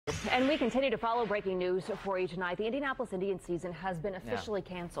And we continue to follow breaking news for you tonight. The Indianapolis Indians season has been officially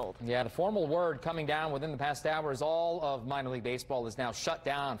canceled. Yeah, the formal word coming down within the past hour is all of minor league baseball is now shut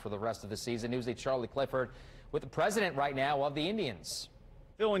down for the rest of the season. News 8 Charlie Clifford with the president right now of the Indians.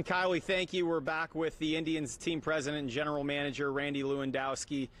 Phil and Kylie, thank you. We're back with the Indians team president and general manager, Randy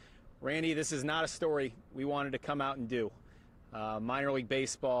Lewandowski. Randy, this is not a story we wanted to come out and do. Minor league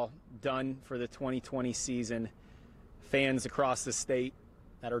baseball done for the 2020 season. Fans across the state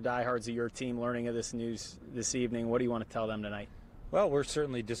that are diehards of your team learning of this news this evening. What do you want to tell them tonight? Well, we're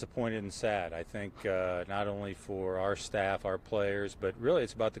certainly disappointed and sad. I think not only for our staff, our players, but really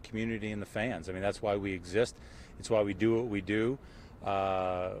it's about the community and the fans. I mean, that's why we exist. It's why we do what we do.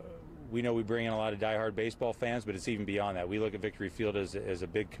 We know we bring in a lot of diehard baseball fans, but it's even beyond that. We look at Victory Field as a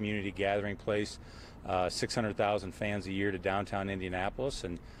big community gathering place, 600,000 fans a year to downtown Indianapolis,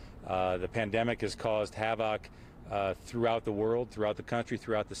 and the pandemic has caused havoc throughout the world, throughout the country,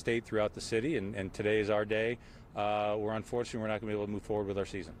 throughout the state, throughout the city, and today is our day. We're unfortunately, we're not going to be able to move forward with our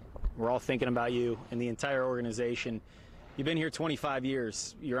season. We're all thinking about you and the entire organization. You've been here 25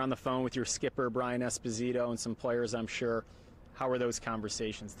 years. You're on the phone with your skipper, Brian Esposito, and some players, I'm sure. How were those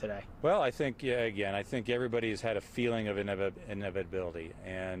conversations today? Well, I think, again, I think everybody has had a feeling of inevitability,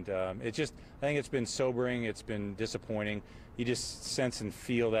 and I think it's been sobering, it's been disappointing. You just sense and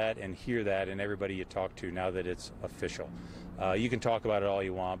feel that and hear that in everybody you talk to now that it's official. You can talk about it all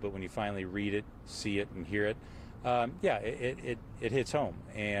you want, but when you finally read it, see it, and hear it, yeah, it hits home.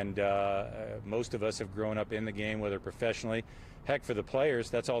 And most of us have grown up in the game, whether professionally. Heck, for the players,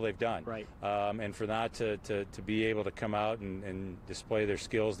 that's all they've done. Right. And for not to be able to come out and display their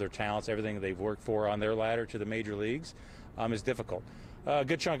skills, their talents, everything they've worked for on their ladder to the major leagues is difficult. A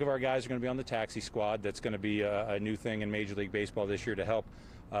good chunk of our guys are going to be on the taxi squad. That's going to be a new thing in Major League Baseball this year to help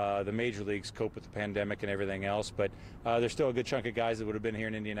the major leagues cope with the pandemic and everything else. But there's still a good chunk of guys that would have been here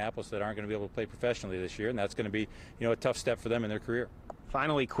in Indianapolis that aren't going to be able to play professionally this year, and that's going to be, a tough step for them in their career.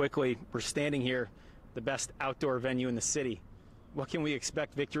 Finally, quickly, we're standing here, the best outdoor venue in the city. What can we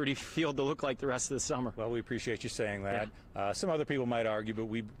expect Victory Field to look like the rest of the summer? Well, we appreciate you saying that. Yeah. Some other people might argue, but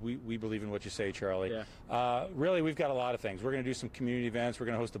we believe in what you say, Charlie. Yeah. Really, we've got a lot of things. We're going to do some community events. We're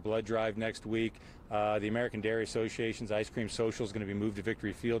going to host a blood drive next week. The American Dairy Association's Ice Cream Social is going to be moved to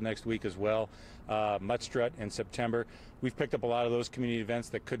Victory Field next week as well. Mutt Strut in September. We've picked up a lot of those community events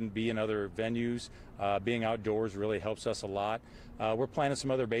that couldn't be in other venues. Being outdoors really helps us a lot. We're planning some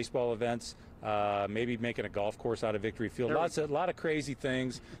other baseball events. Maybe making a golf course out of Victory Field. A lot of crazy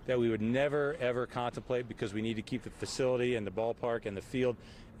things that we would never, ever contemplate because we need to keep the facility and the ballpark and the field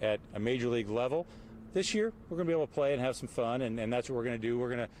at a major league level. This year, we're going to be able to play and have some fun, and that's what we're going to do.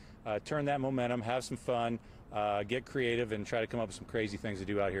 We're going to turn that momentum, have some fun, get creative, and try to come up with some crazy things to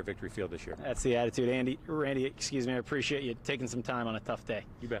do out here at Victory Field this year. That's the attitude. Randy, excuse me, I appreciate you taking some time on a tough day.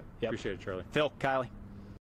 You bet. Yep. Appreciate it, Charlie. Phil, Kylie.